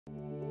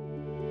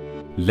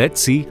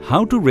Let's see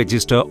how to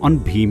register on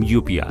BHIM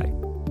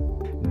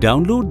UPI.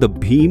 Download the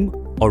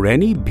BHIM or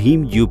any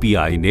BHIM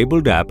UPI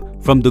enabled app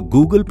from the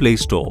Google Play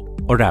Store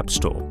or App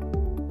Store.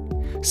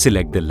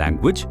 Select the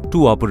language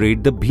to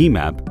operate the BHIM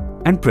app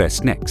and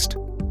press Next.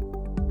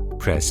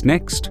 Press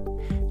Next.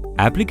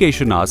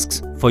 Application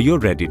asks for your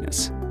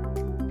readiness.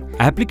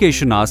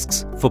 Application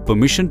asks for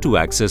permission to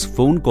access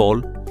phone call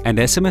and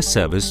SMS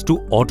service to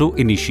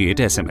auto-initiate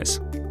SMS.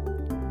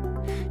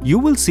 You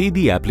will see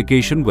the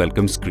application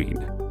welcome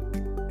screen.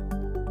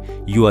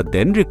 You are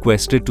then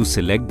requested to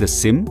select the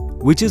SIM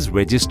which is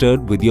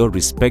registered with your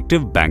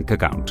respective bank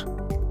account.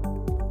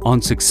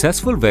 On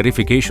successful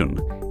verification,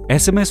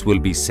 SMS will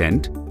be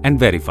sent and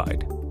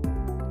verified.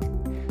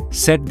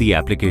 Set the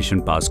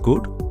application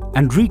passcode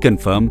and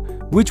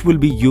reconfirm which will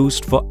be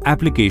used for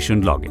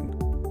application login.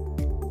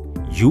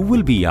 You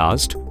will be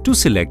asked to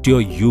select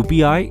your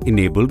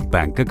UPI-enabled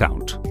bank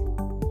account.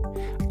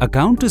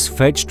 Account is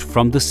fetched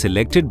from the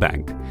selected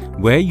bank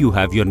where you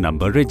have your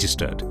number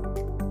registered.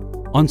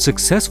 On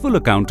successful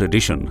account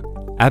addition,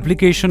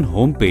 application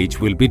homepage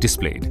will be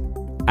displayed.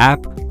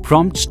 App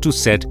prompts to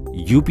set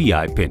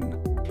UPI PIN.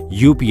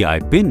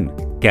 UPI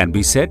PIN can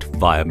be set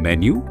via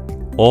menu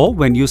or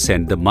when you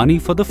send the money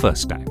for the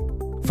first time.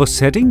 For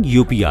setting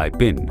UPI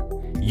PIN,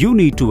 you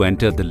need to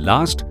enter the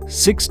last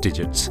 6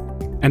 digits,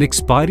 an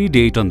expiry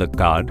date on the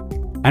card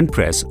and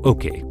press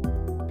OK.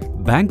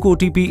 Bank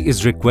OTP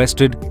is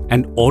requested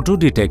and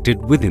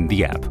auto-detected within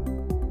the app.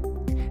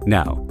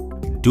 Now,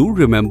 do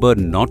remember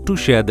not to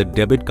share the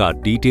debit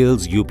card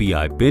details,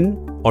 UPI PIN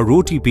or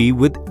OTP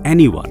with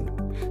anyone,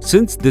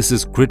 since this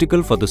is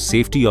critical for the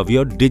safety of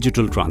your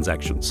digital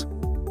transactions.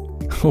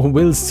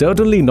 We'll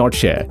certainly not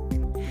share.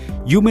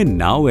 You may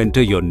now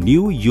enter your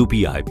new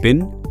UPI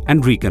PIN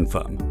and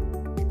reconfirm.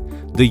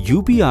 The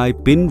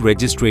UPI PIN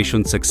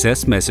registration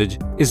success message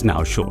is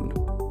now shown.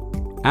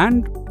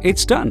 And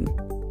it's done.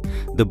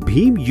 The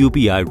BHIM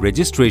UPI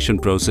registration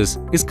process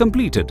is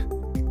completed.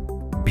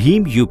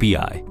 BHIM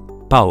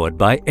UPI, powered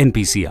by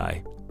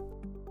NPCI.